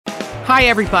Hi,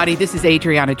 everybody. This is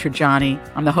Adriana Trajani.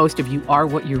 I'm the host of You Are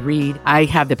What You Read. I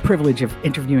have the privilege of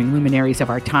interviewing luminaries of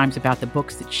our times about the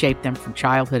books that shaped them from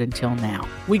childhood until now.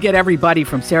 We get everybody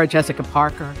from Sarah Jessica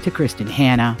Parker to Kristen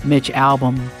Hanna, Mitch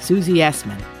Albom, Susie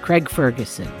Essman, Craig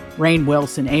Ferguson, Rainn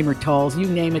Wilson, Amor Tolls, you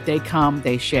name it, they come,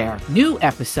 they share. New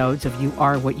episodes of You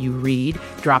Are What You Read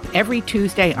drop every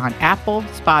Tuesday on Apple,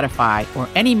 Spotify, or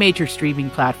any major streaming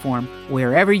platform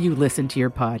wherever you listen to your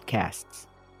podcasts.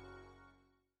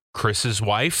 Chris's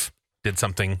wife did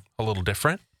something a little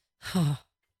different.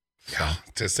 Yeah,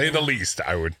 to say the least,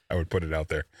 I would put it out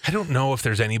there. I don't know if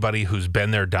there's anybody who's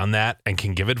been there, done that, and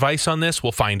can give advice on this.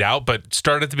 We'll find out, but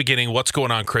start at the beginning. What's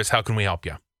going on, Chris? How can we help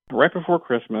you? Right before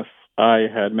Christmas, I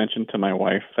had mentioned to my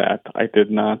wife that I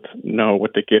did not know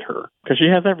what to get her because she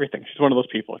has everything. She's one of those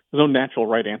people. There's no natural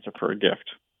right answer for a gift.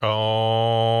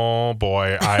 Oh,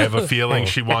 boy. I have a feeling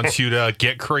she wants you to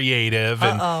get creative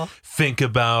and think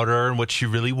about her and what she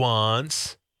really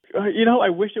wants. I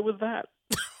wish it was that.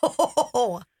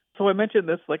 So I mentioned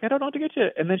this, I don't know what to get you.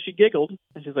 And then she giggled,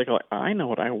 and she's like, oh, I know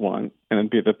what I want, and it'd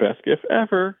be the best gift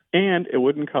ever, and it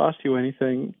wouldn't cost you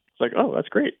anything. It's like, oh, that's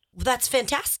great. That's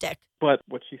fantastic. But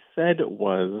what she said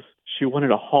was she wanted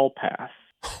a hall pass.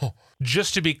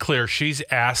 Just to be clear, she's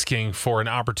asking for an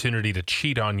opportunity to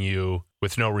cheat on you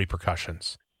with no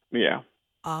repercussions. Yeah.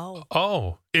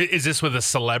 Oh. Is this with a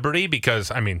celebrity?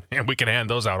 Because, we can hand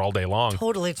those out all day long.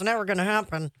 Totally. It's never going to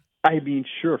happen.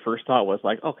 Sure, first thought was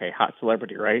okay, hot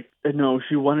celebrity, right? And no,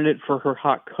 she wanted it for her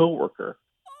hot coworker.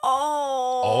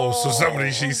 Oh, so somebody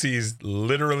she sees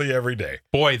literally every day.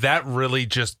 Boy, that really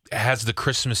just has the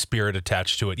Christmas spirit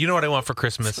attached to it. You know what I want for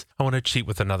Christmas? I want to cheat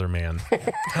with another man.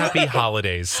 Happy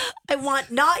holidays. I want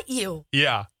not you.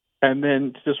 Yeah. And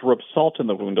then to just rub salt in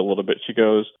the wound a little bit, she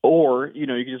goes, or, you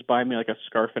can just buy me a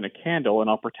scarf and a candle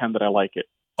and I'll pretend that I like it.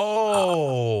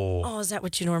 Oh, is that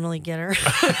what you normally get her? It's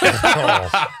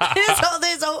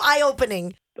so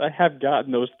eye-opening. I have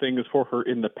gotten those things for her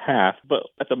in the past, but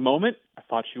at the moment, I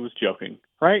thought she was joking,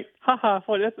 right? Haha,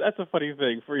 that's a funny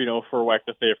thing for a wife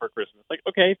to say for Christmas.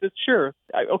 Okay, sure.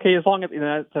 Okay, as long as,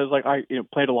 it says I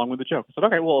played along with the joke. I said,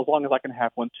 okay, well, as long as I can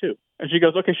have one too. And she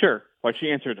goes, okay, sure. She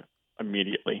answered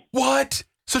immediately. What?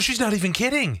 So she's not even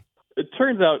kidding. It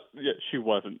turns out she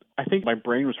wasn't. I think my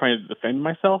brain was trying to defend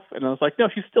myself, and I was like, no,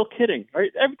 she's still kidding,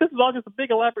 right? This is all just a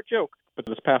big elaborate joke. But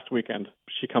this past weekend,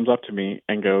 she comes up to me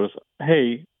and goes,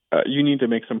 hey, you need to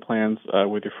make some plans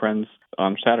with your friends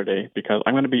on Saturday because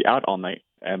I'm going to be out all night.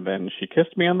 And then she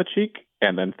kissed me on the cheek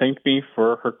and then thanked me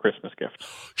for her Christmas gift.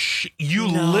 You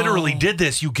literally did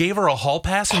this. You gave her a hall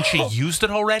pass and she used it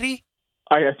already?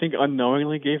 I think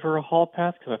unknowingly gave her a hall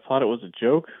pass because I thought it was a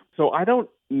joke. So I don't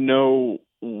know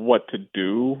what to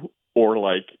do or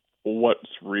what's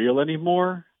real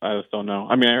anymore. I just don't know.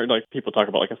 I heard people talk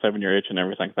about a 7-year itch and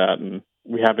everything like that, and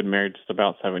we have been married just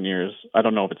about 7 years. I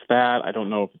don't know if it's that. I don't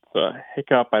know if it's a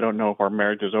hiccup. I don't know if our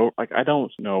marriage is over. I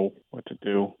don't know what to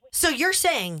do. So you're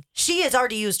saying she has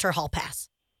already used her hall pass?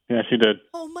 Yeah, she did.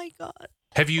 Oh my God.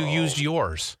 Have you used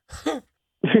yours?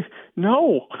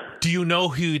 No. Do you know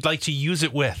who you'd like to use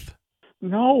it with?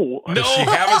 No. Does she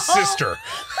have a sister?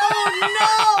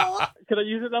 Oh, no. Could I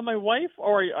use it on my wife?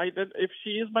 Or if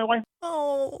she is my wife?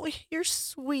 Oh, you're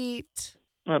sweet.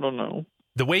 I don't know.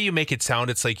 The way you make it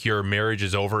sound, it's like your marriage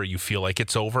is over. You feel like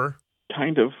it's over.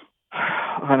 Kind of.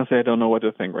 Honestly, I don't know what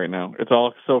to think right now. It's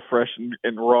all so fresh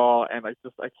and raw, and I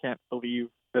can't believe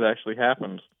it actually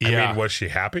happened. Yeah. Was she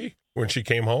happy when she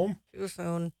came home? Too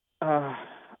soon.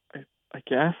 I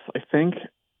guess. I think.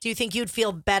 Do you think you'd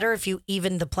feel better if you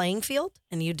evened the playing field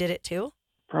and you did it too?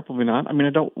 Probably not. I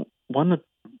don't want to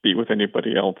be with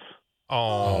anybody else.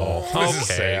 Oh, this is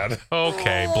sad.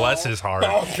 Okay, bless his heart.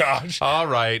 Oh, gosh. All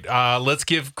right, let's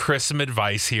give Chris some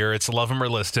advice here. It's love him or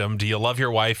list him. Do you love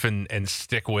your wife and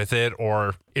stick with it,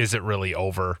 or is it really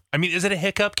over? Is it a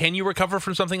hiccup? Can you recover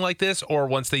from something like this, or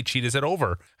once they cheat, is it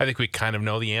over? I think we kind of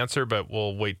know the answer, but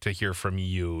we'll wait to hear from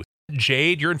you.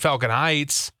 Jade, you're in Falcon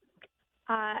Heights.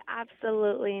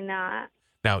 Absolutely not.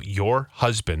 Now, your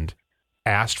husband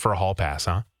asked for a hall pass,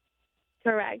 huh?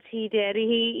 Correct. He did.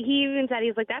 He even said,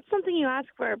 he's like, that's something you ask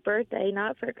for a birthday,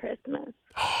 not for Christmas.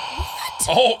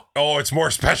 Oh, it's more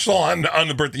special on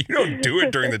the birthday. You don't do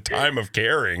it during the time of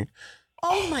caring.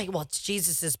 Well, it's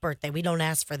Jesus' birthday. We don't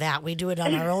ask for that. We do it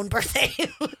on our own birthday.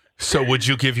 So would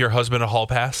you give your husband a hall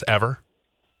pass ever?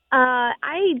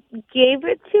 I gave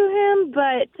it to him,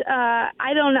 but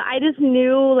I don't know. I just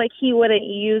knew he wouldn't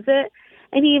use it.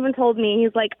 And he even told me,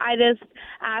 he's like, I just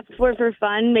asked for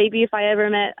fun. Maybe if I ever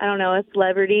met, I don't know, a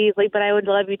celebrity, but I would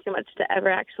love you too much to ever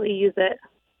actually use it.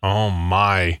 Oh,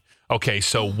 my. Okay,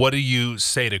 so what do you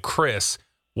say to Chris?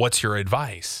 What's your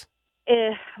advice?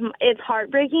 it's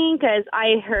heartbreaking because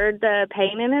I heard the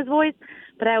pain in his voice,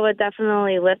 but I would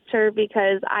definitely lift her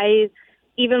because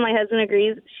even my husband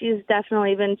agrees, she's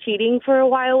definitely been cheating for a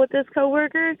while with this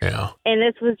coworker. Yeah. And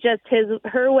this was just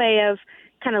her way of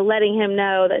kind of letting him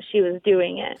know that she was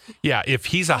doing it. Yeah, if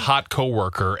he's a hot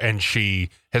coworker and she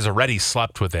has already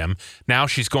slept with him, now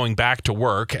she's going back to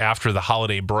work after the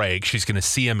holiday break. She's going to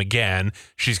see him again.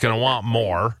 She's going to want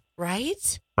more.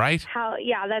 Right? Right?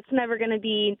 That's never going to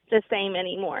be the same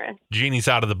anymore. Genie's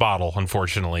out of the bottle,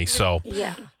 unfortunately. So,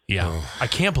 Yeah. yeah. I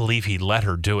can't believe he let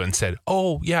her do it and said,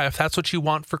 oh, yeah, if that's what you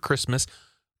want for Christmas.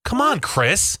 Come on,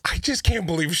 Chris. I just can't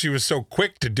believe she was so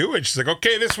quick to do it. She's like,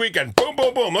 okay, this weekend, boom,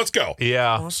 boom, boom, let's go.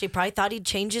 Yeah. Well, she probably thought he'd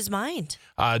change his mind.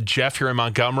 Jeff, you're in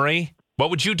Montgomery. What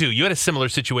would you do? You had a similar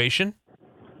situation?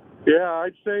 Yeah,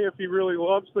 I'd say if he really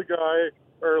loves the guy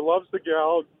or loves the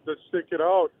gal, to stick it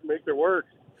out, make it work.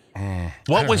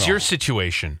 What was your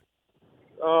situation?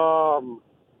 My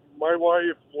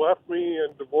wife left me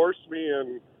and divorced me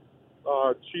and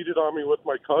cheated on me with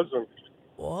my cousin.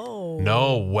 Whoa.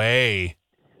 No way.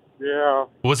 Yeah.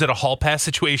 Was it a hall pass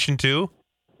situation too?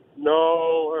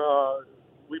 No,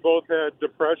 we both had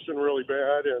depression really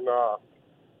bad, and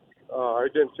I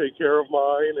didn't take care of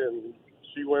mine, and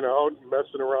she went out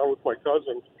messing around with my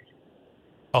cousin.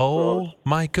 Oh,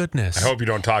 my goodness. I hope you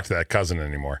don't talk to that cousin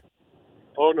anymore.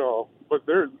 Oh no, but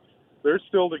they're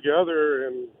still together,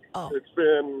 and it's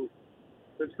been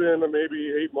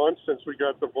maybe 8 months since we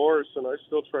got divorced, and I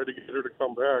still try to get her to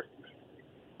come back.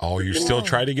 Oh, you still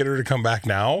try to get her to come back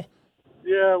now?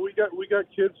 Yeah, we got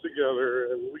kids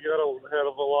together, and we got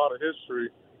a lot of history.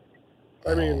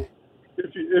 I mean,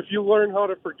 if you learn how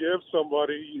to forgive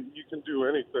somebody, you can do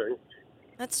anything.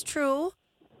 That's true.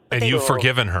 And you've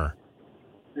forgiven her.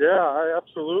 Yeah,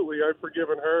 I've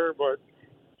forgiven her, but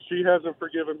she hasn't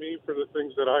forgiven me for the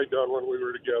things that I done when we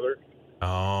were together.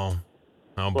 Oh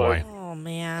boy. Oh,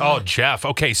 man. Oh, Jeff.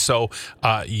 Okay, so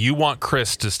you want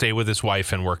Chris to stay with his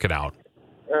wife and work it out.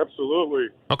 Absolutely.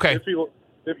 Okay.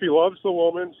 If he loves the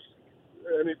woman,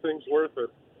 anything's worth it.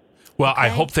 Well, I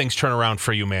hope things turn around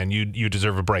for you, man. You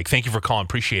deserve a break. Thank you for calling.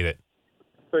 Appreciate it.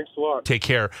 Thanks a lot. Take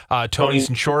care. Tony's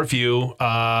in Shoreview.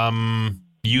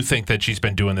 You think that she's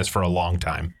been doing this for a long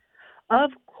time.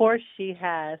 Of course she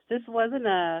has. This wasn't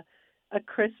a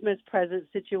Christmas present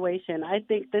situation. I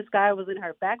think this guy was in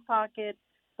her back pocket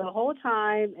the whole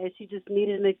time, and she just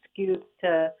needed an excuse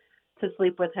to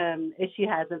sleep with him if she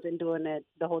hasn't been doing it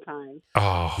the whole time.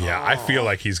 Oh, yeah. I feel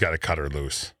like he's got to cut her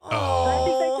loose. But I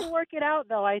think they can work it out,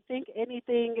 though. I think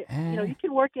anything, you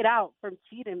can work it out from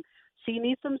cheating. She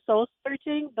needs some soul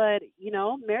searching, but,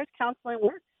 marriage counseling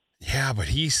works. Yeah, but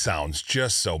he sounds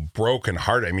just so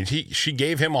brokenhearted. I mean, she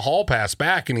gave him a hall pass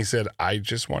back, and he said, I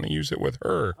just want to use it with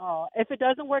her. Oh, if it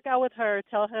doesn't work out with her,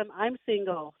 tell him I'm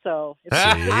single. So,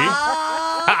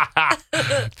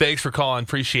 Thanks for calling.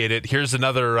 Appreciate it. Here's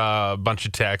another bunch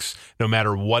of texts. No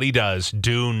matter what he does,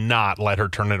 do not let her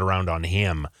turn it around on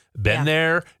him. Been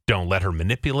there. Don't let her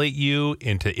manipulate you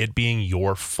into it being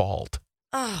your fault.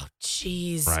 Oh,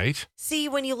 jeez. Right? See,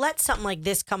 when you let something like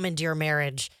this come into your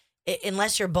marriage,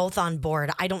 unless you're both on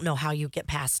board, I don't know how you get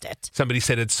past it. Somebody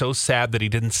said it's so sad that he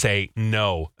didn't say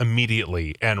no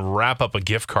immediately and wrap up a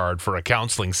gift card for a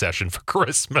counseling session for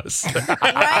Christmas.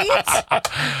 Right?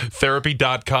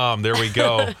 Therapy.com. There we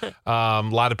go. A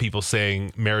lot of people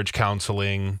saying marriage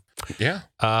counseling. Yeah.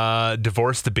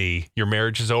 Divorce the bee. Your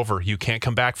marriage is over. You can't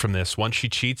come back from this. Once she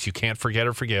cheats, you can't forget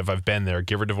or forgive. I've been there.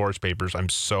 Give her divorce papers. I'm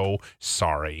so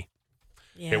sorry.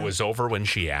 Yeah. It was over when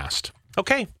she asked.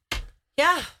 Okay.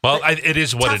 Yeah. Well, it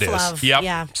is what it is. Love. Yep.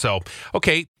 Yeah. So,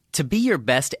 okay. To be your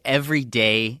best every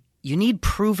day, you need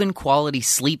proven quality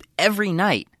sleep every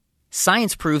night.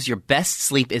 Science proves your best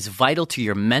sleep is vital to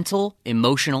your mental,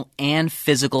 emotional, and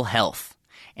physical health.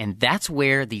 And that's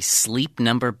where the Sleep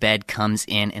Number bed comes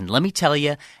in. And let me tell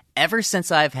you, ever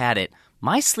since I've had it,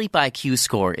 my sleep IQ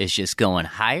score is just going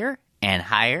higher and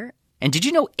higher. And did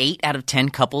you know 8 out of 10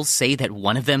 couples say that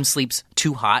one of them sleeps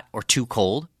too hot or too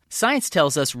cold? Science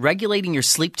tells us regulating your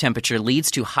sleep temperature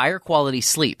leads to higher quality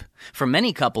sleep. For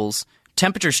many couples,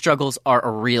 temperature struggles are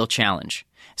a real challenge.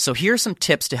 So here are some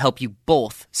tips to help you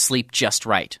both sleep just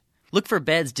right. Look for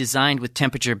beds designed with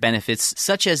temperature benefits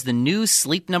such as the new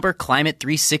Sleep Number Climate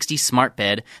 360 smart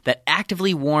bed that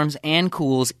actively warms and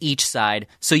cools each side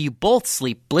so you both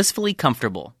sleep blissfully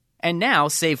comfortable. And now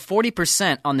save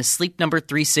 40% on the Sleep Number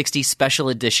 360 Special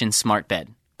Edition smart bed.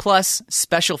 Plus,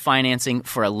 special financing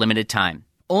for a limited time.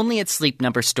 Only at Sleep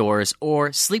Number stores or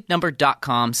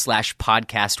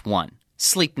sleepnumber.com/podcast1.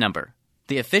 Sleep Number,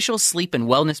 the official sleep and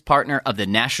wellness partner of the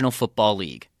National Football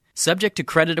League. Subject to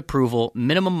credit approval,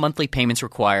 minimum monthly payments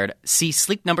required. See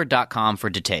sleepnumber.com for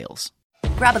details.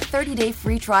 Grab a 30-day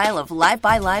free trial of Live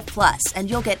by Live Plus, and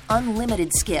you'll get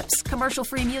unlimited skips,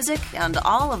 commercial-free music, and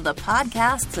all of the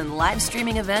podcasts and live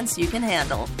streaming events you can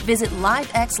handle. Visit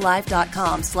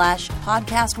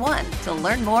livexlive.com/podcast1 to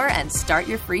learn more and start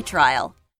your free trial.